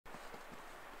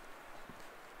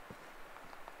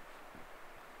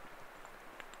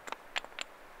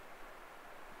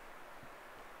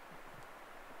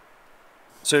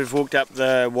So we've walked up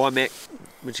the Waimak,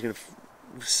 which is going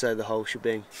to say the whole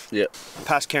shebang. Yep.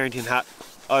 Past Carrington Hut,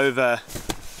 over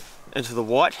into the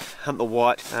White, hunt the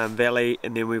White Valley,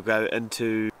 and then we'll go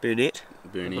into Burnett, I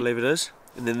believe it is.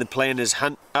 And then the plan is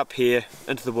hunt up here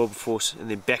into the Wilberforce, and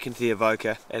then back into the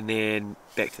Avoca, and then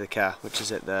back to the car, which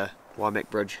is at the Waimak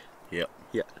Bridge. Yep.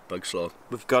 Yeah. Big slog.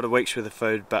 We've got a week's worth of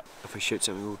food, but if we shoot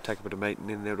something, we'll take a bit of meat, and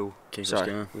then that'll keep us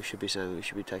going. We should be saying that we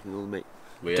should be taking all the meat.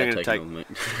 We are taking all the meat.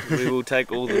 We will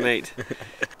take all the meat,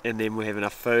 and then we'll have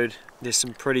enough food. There's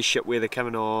some pretty shit weather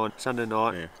coming on Sunday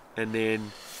night, yeah. And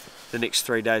then the next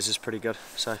 3 days is pretty good.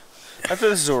 So hopefully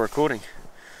this is all recording.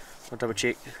 I'll double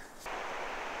check.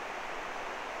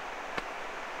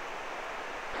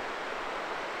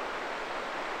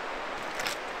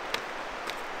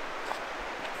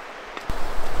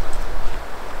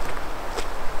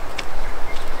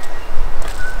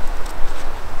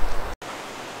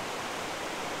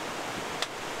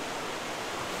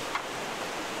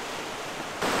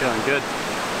 Going good.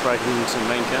 Breaking some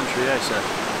main country, eh? So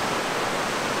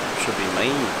should be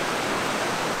mean.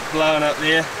 Blowing up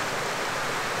there,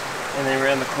 and then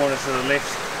around the corner to the left.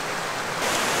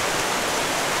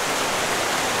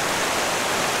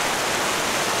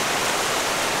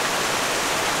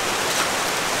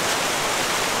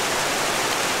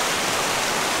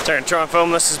 So I'm going to try and film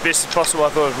this as best as possible. I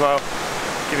thought as well,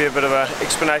 give you a bit of an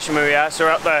explanation where we are. So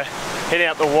we're up there, heading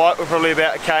up the White. We're probably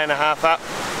about 1.5 km up.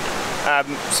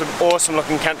 Some awesome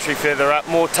looking country further up,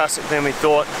 more tussock than we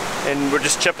thought, and we'll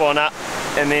just chip on up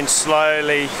and then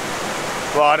slowly,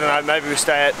 well I don't know, maybe we'll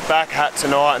stay at Barker Hut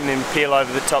tonight and then peel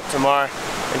over the top tomorrow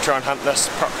and try and hunt this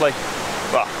properly.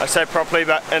 Well, I say properly,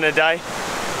 but in a day.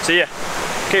 So yeah,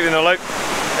 keep in the loop.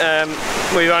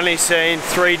 We've only seen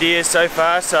 3 deer so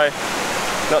far, so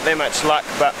not that much luck,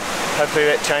 but hopefully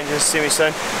that changes semi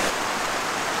soon.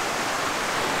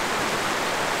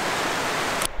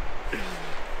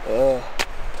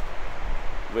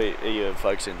 Wait, are you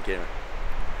focusing the camera?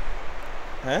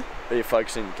 Huh? Are you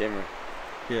focusing the camera?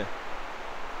 Yeah.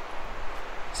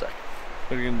 Sick.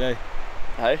 What are you going to do?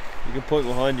 Hey? You can point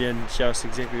behind you and show us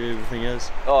exactly where everything is.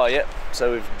 Oh yep,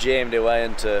 so we've jammed our way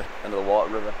into the White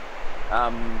River.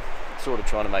 Sort of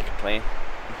trying to make a plan.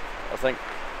 I think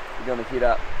we're going to head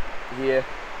up here.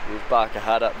 There's Barker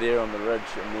Hut up there on the ridge,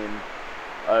 and then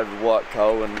over White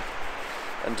Coal and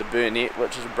into Burnett,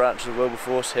 which is a branch of the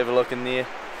Wilberforce. Have a look in there.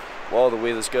 While the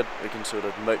weather's good, we can sort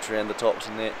of mooch around the tops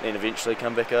and that, then eventually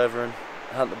come back over and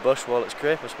hunt the bush while it's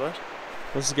crap, I suppose.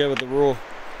 Let's go with the raw.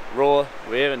 Raw,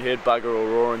 we haven't heard bugger or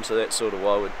roaring, so that's sort of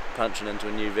why we're punching into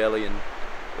a new valley, and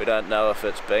we don't know if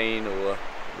it's been, or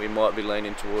we might be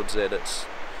leaning towards that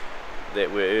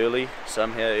that we're early,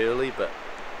 somehow early, but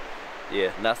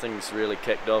yeah, nothing's really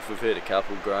kicked off. We've heard a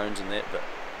couple groans and that, but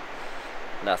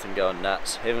nothing going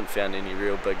nuts. Haven't found any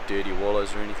real big dirty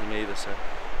wallows or anything either, so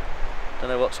don't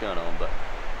know what's going on, but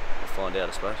we'll find out,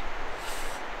 I suppose.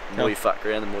 The more you fuck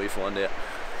around, the more you find out.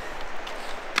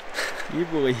 You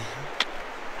boy.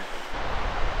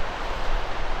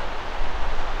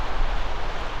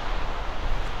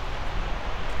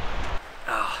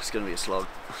 Ah, it's gonna be a slog.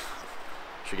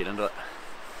 Should we get into it?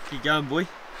 Keep going, boy.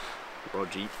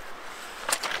 Roger.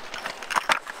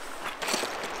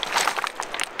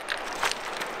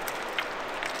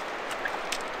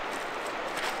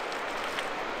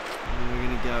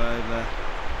 Go over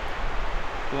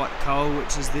White Coal,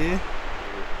 which is there,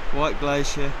 White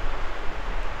Glacier,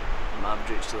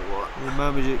 Marmaduke's to the White. and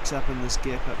Marmaduke's up in this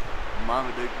gap up.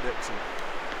 Marmaduke Dixon.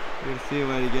 We've got a fair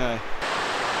way to go.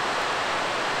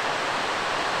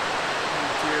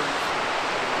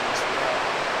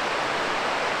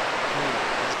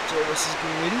 So this is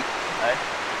getting ready? Hey?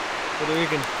 What do you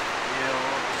reckon? Yeah,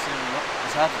 well,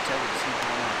 it's hard to tell with the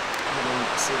simple one. I'm going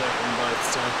to set up on both,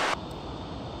 so.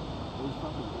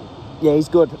 Yeah, he's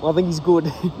good. I think he's good.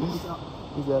 He's up.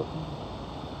 He's up.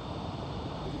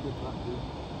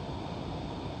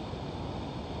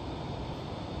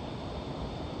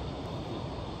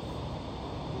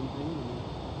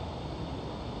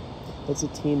 That's a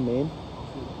 10, man. You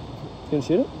gonna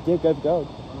shoot it? Yeah, go for gold.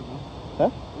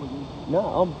 Huh?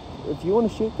 No, if you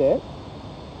want to shoot that,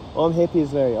 I'm happy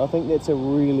as Larry. I think that's a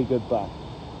really good buck.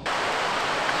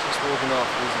 Just walking off.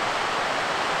 There's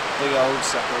a big old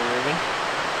sucker, I reckon.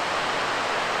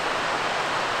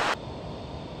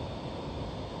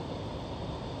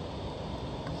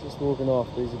 Walking off,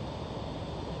 there's a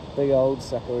big old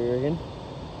sucker, we reckon.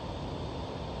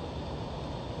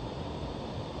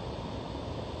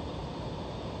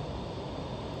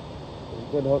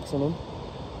 Good hooks on him.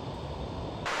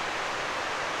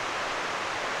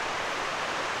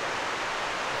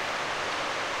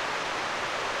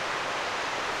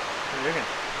 What do you reckon?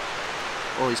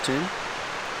 Ollie's turn.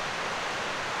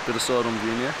 Bit of side on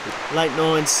view now. Late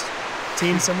nines,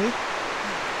 10 somewhere.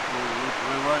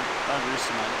 We won't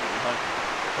overestimate it, but we hope.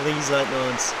 I think he's late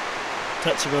nines.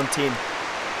 Touching on 10.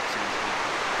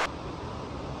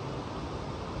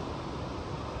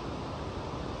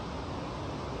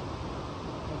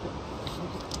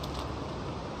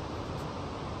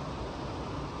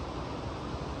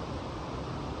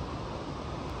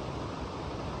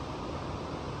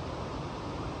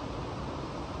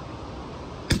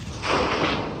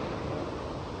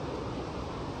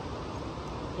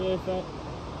 Perfect.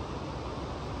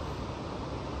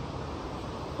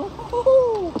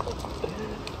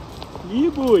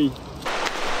 Yeah, boy.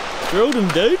 Drilled him,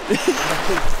 dude.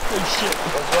 Holy shit. I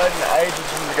was waiting ages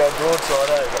for him to go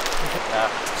broadside over. Nah,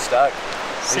 Stag.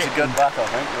 He's a good buck, I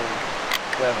think.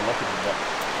 We'll have a look at him. But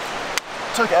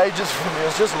took ages for me. I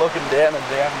was just looking down and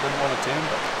down and didn't want to turn.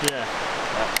 But Yeah.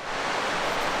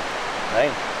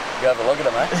 Man, you have a look at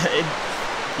him, eh?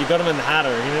 You got him in the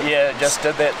harder, you know? Yeah, just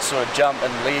did that sort of jump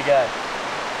and lego.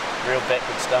 Real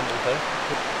backward stumble too.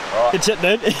 Alright. Good shit,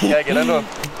 dude. Go get into him.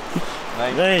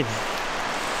 Man.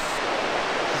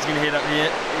 He's gonna head up here.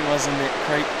 He was in that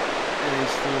creek and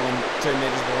he's falling 2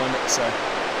 metres behind it, so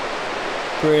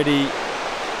pretty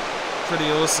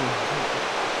awesome.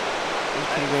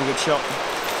 Pretty been a good shot.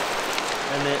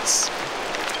 And that's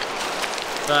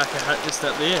Barker Hut just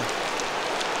up there.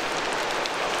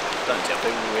 Don't tell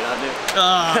people we don't do.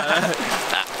 Oh,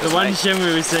 the one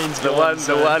Chammy we've seen's the gone.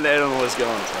 The one animal was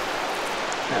gone. So.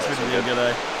 That's pretty damn good,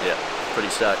 eh? Yeah, pretty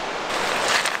stoked.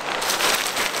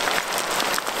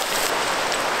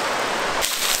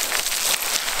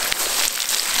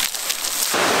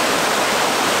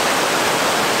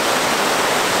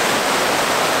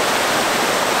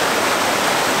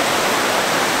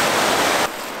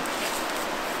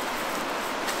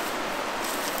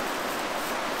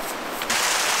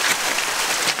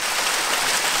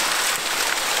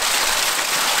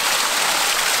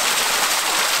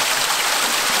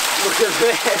 Look at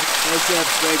that! That's a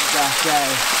big duck, eh?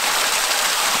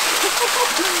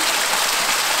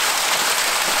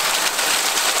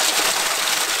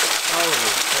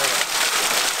 Holy crap.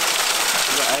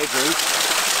 You got Adrian.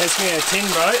 That's me a 10,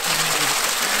 bro.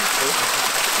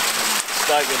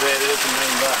 Stoked with that, it is a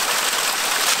mean buck.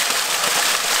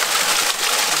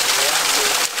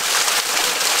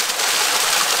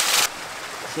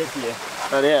 Check here.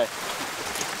 Right here.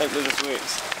 Hopefully this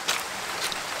works.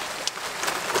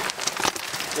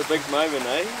 The big moment,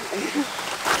 eh?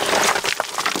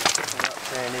 Not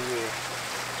trying anywhere.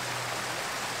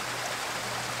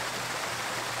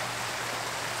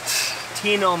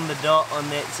 Ten on the dot on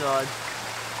that side.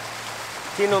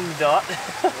 10 on the dot.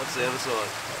 What's the other side?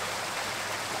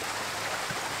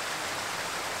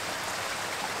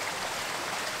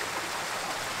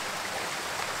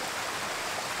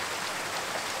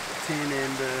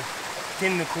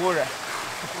 Ten and a quarter.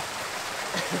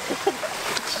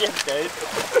 Shit, dude.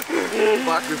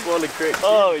 Fuck, we finally cracked.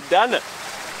 Oh, we done it.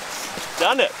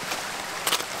 Done it.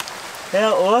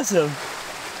 How awesome.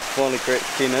 Finally cracked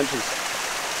 10 inches.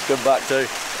 Good buck too.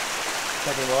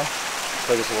 Took a while.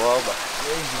 Took us a while, but.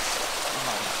 Jesus.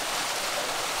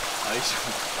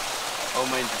 All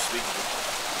means respectable.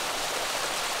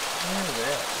 Look at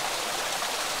that.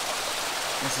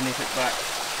 That's an epic buck.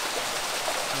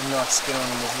 A nice skin on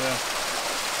him as well.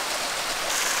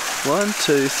 1,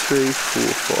 2, 3,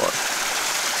 4,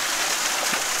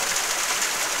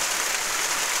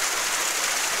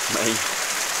 5. Me.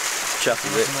 Chuffed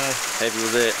with that. Happy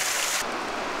with that.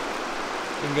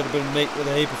 Even got a bit of meat with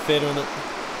a heap of fat on it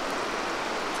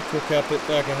to cook up at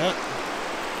Barker Hut.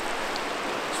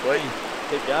 Sweet.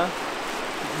 Keep going.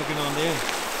 Keep looking on down.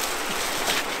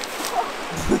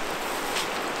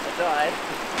 I died.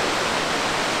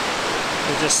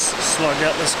 We just slogged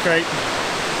out this creek.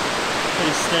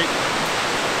 Pretty steep.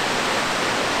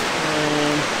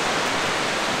 And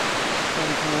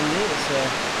come on there, so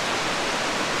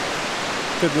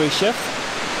good wee shift.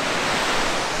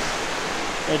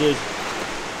 It is.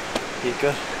 Yeah,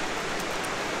 good.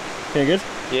 Very good?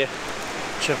 Yeah.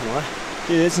 Chipping away.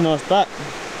 Yeah, that's a nice buck.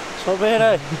 It's not bad,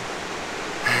 eh?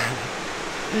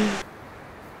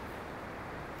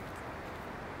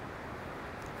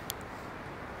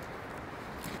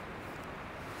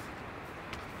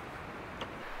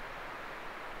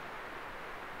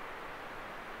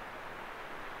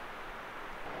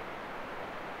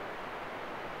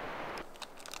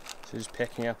 So just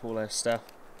packing up all our stuff.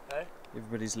 Okay.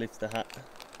 Everybody's left the hut,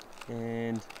 and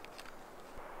then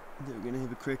we're going to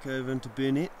have a crack over into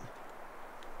Burnett.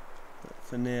 But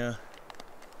for now,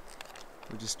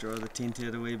 we'll just dry the tent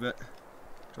out a wee bit,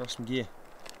 dry some gear.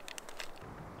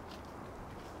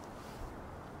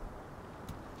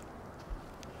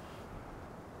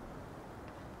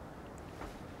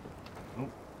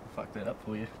 fuck that up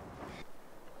for you.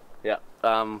 Yeah,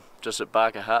 just at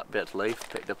Barker Hut, about to leave,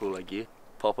 packed up all our gear.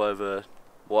 Pop over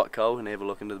White Coal and have a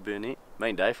look into the burnette.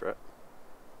 Main day for it.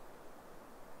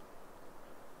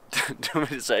 Do you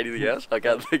want me to say anything else? I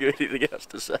can't think of anything else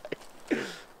to say.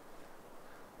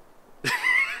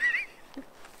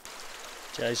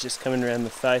 Jay's just coming around the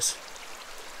face.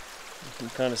 You can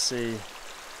kind of see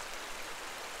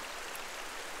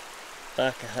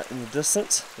Barker Hut in the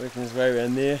distance, working his way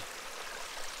around there.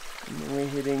 And then we're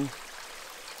heading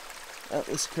up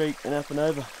this creek and up and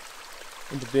over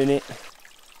into Burnett.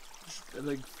 Just a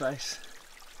big face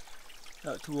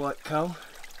up to White Coal.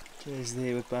 Jay's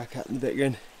there with Barker Hut in the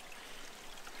background.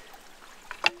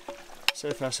 So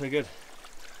far so good.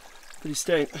 Pretty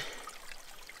stoked.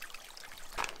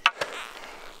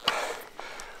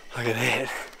 Look at that.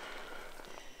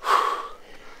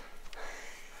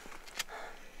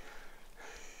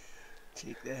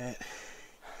 Check that.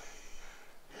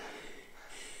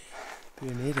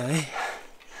 Burnett, eh?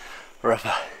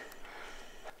 Ripper.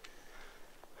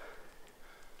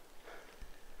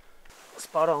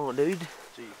 Spot on, dude.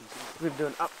 Gee, you can see We're going to do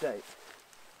an update.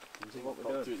 what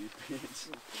we're doing. Shit.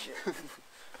 I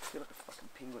feel like a fucking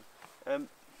penguin.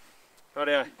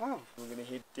 Rightio. Wow. We're going to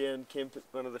head down, camp at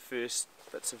one of the first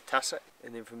bits of tussock,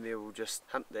 and then from there we'll just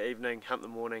hunt the evening, hunt the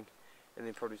morning, and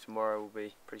then probably tomorrow will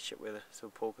be pretty shit weather, so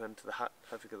we'll pull into the hut,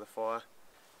 hopefully get the fire.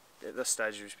 At this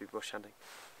stage we'll just be bush hunting.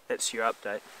 That's your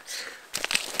update.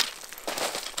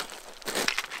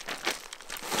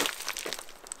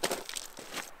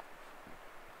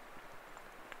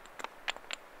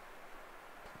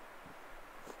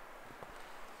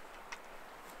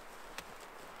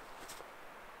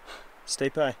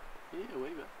 Steep, eh? Yeah, a wee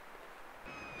bit.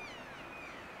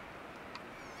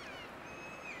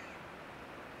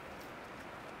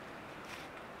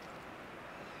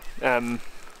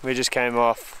 We just came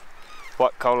off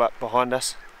White Coal up behind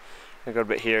us. It got a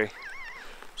bit hairy,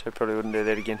 so probably wouldn't do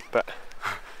that again, but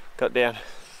got down.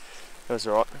 It was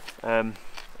alright. And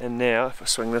now, if I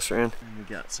swing this around, in the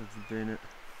guts of the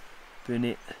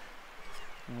Burnett,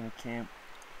 I'm going to camp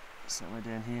somewhere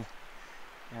down here,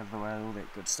 out of the way of all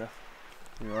that good stuff.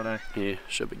 You right, eh? Yeah,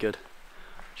 should be good.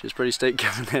 She's pretty steep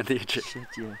coming down the edge. Shit,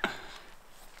 yeah.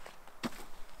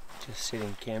 Just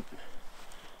setting camp.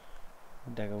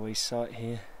 Dug a wee site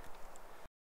here.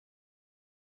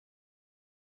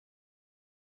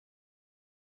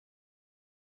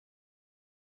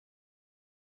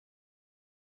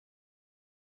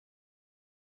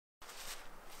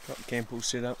 Got camp all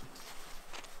set up.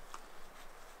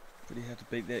 Pretty hard to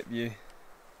beat that view.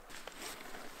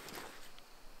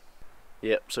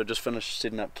 Yep, so just finished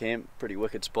setting up camp, pretty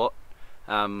wicked spot.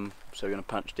 So we're going to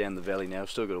punch down the valley now.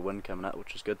 Still got a wind coming up,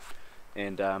 which is good.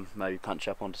 And maybe punch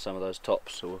up onto some of those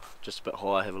tops, or just a bit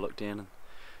higher, have a look down and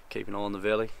keep an eye on the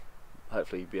valley.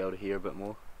 Hopefully you'll be able to hear a bit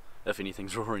more, if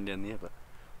anything's roaring down there, but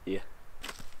yeah.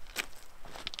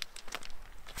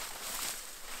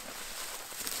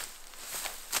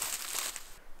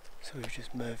 So we've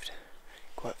just moved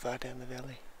quite far down the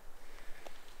valley.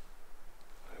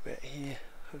 We're about here,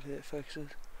 hopefully that focuses.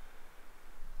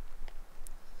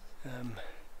 And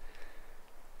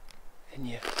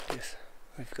yeah, just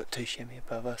we've got 2 chamois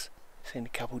above us. Seen a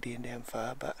couple deer down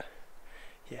far, but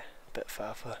yeah, a bit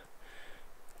far for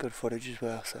good footage as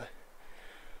well, so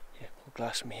yeah, we'll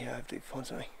glass from here, hopefully find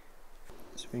something.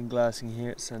 Just been glassing here,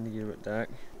 it's starting to get a bit dark.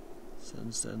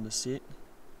 Sun's starting to set.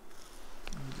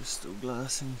 I'm just still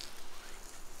glassing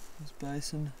this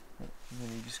basin. I've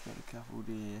only just got a couple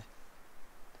deer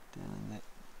down in that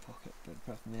pocket, but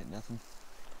apart from that, nothing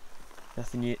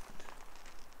yet.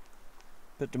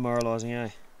 Bit demoralising, eh?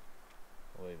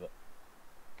 A wee bit.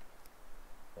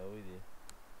 Are we there?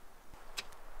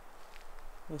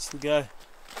 What's the go?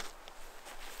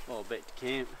 Oh, back to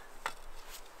camp.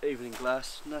 Evening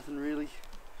glass, nothing really.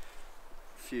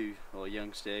 A few,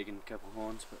 young stag and a couple of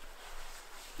hinds, but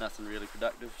nothing really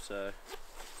productive, so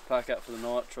park up for the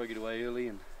night, try to get away early,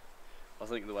 and I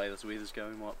think the way this weather's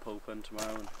going, we might pull in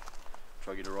tomorrow and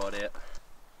try to get a ride out.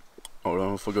 Hold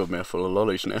on, I've got a mouthful of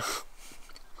lollies now.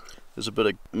 There's a bit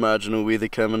of marginal weather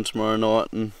coming tomorrow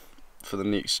night, and for the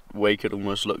next week it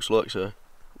almost looks like, so,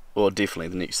 or definitely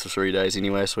the next 3 days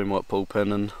anyway, so we might pull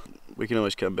pin and we can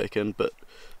always come back in, but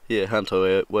yeah, hunt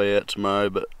our way out tomorrow,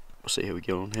 but we'll see how we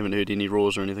get on. Haven't heard any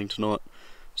roars or anything tonight.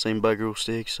 Same bugger all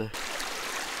stag, so.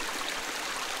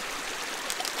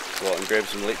 What, and grab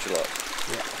some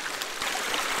electrolytes? Yeah.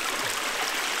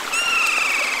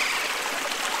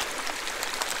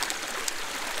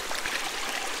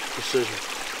 Decision.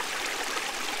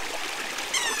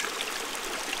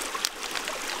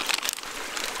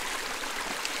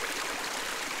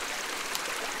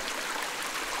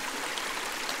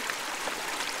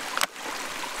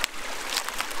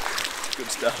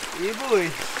 stuff. Yeah, boy.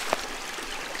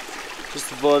 Just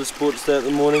the Vita Sports day at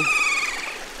the morning.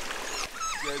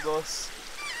 Go, boss.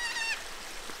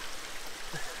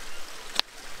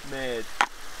 Mad.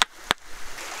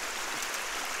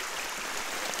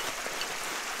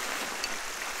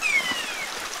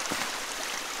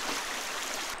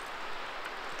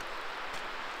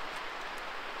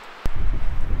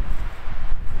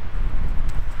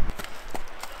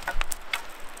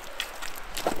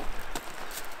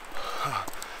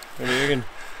 What do you reckon?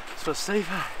 It's for Steve.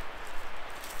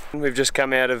 We've just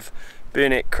come out of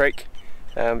Burnett Creek.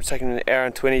 It's taken an hour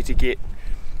and 20 to get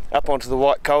up onto the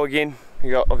White Coal again.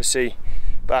 We got obviously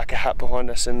Barker Hut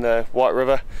behind us in the White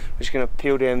River. We're just going to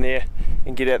peel down there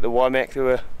and get out the Waimak. There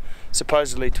were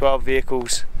supposedly 12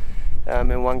 vehicles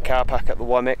and one car park at the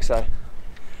Waimak, so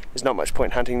there's not much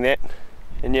point hunting that.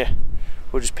 And yeah,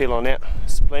 we'll just peel on out.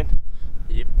 That's the plan.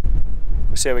 Yep.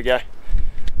 We'll see how we go.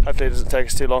 Hopefully it doesn't take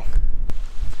us too long.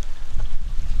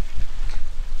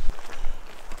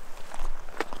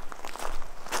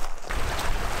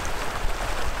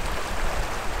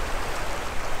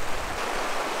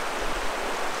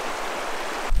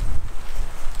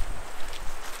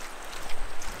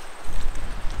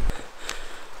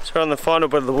 So we're on the final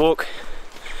bit of the walk.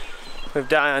 We've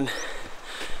done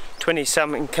 20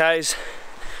 something k's.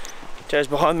 Joe's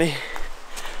behind me.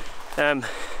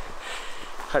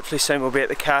 Hopefully soon we'll be at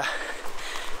the car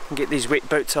and get these wet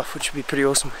boots off, which would be pretty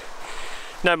awesome.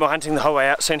 No more hunting the whole way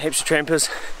out, seen heaps of trampers,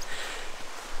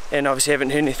 and obviously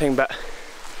haven't heard anything, but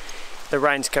the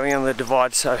rain's coming on the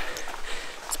divide, so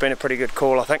it's been a pretty good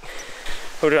call, I think.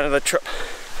 We'll do another trip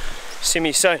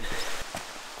semi soon.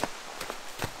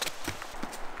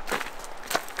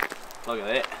 Look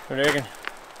at that. What do you reckon?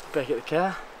 Back at the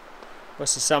car.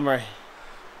 What's the summary?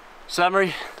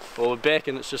 Summary, well we're back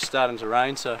and it's just starting to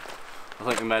rain, so I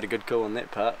think we made a good call on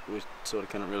that part. We sort of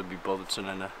couldn't really be bothered sitting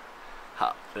in a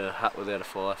hut without a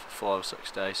fire for 5 or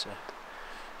 6 days, so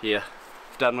yeah,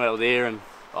 we've done well there, and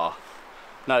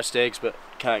no stags, but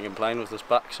can't complain with this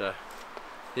buck, so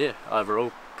yeah,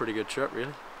 overall pretty good trip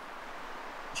really.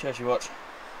 Shows you watch.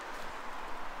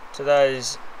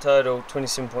 Today's total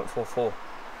 27.44.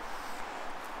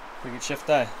 Pretty good shift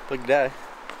day. Big day.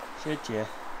 Shit, yeah.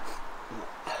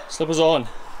 Slippers on.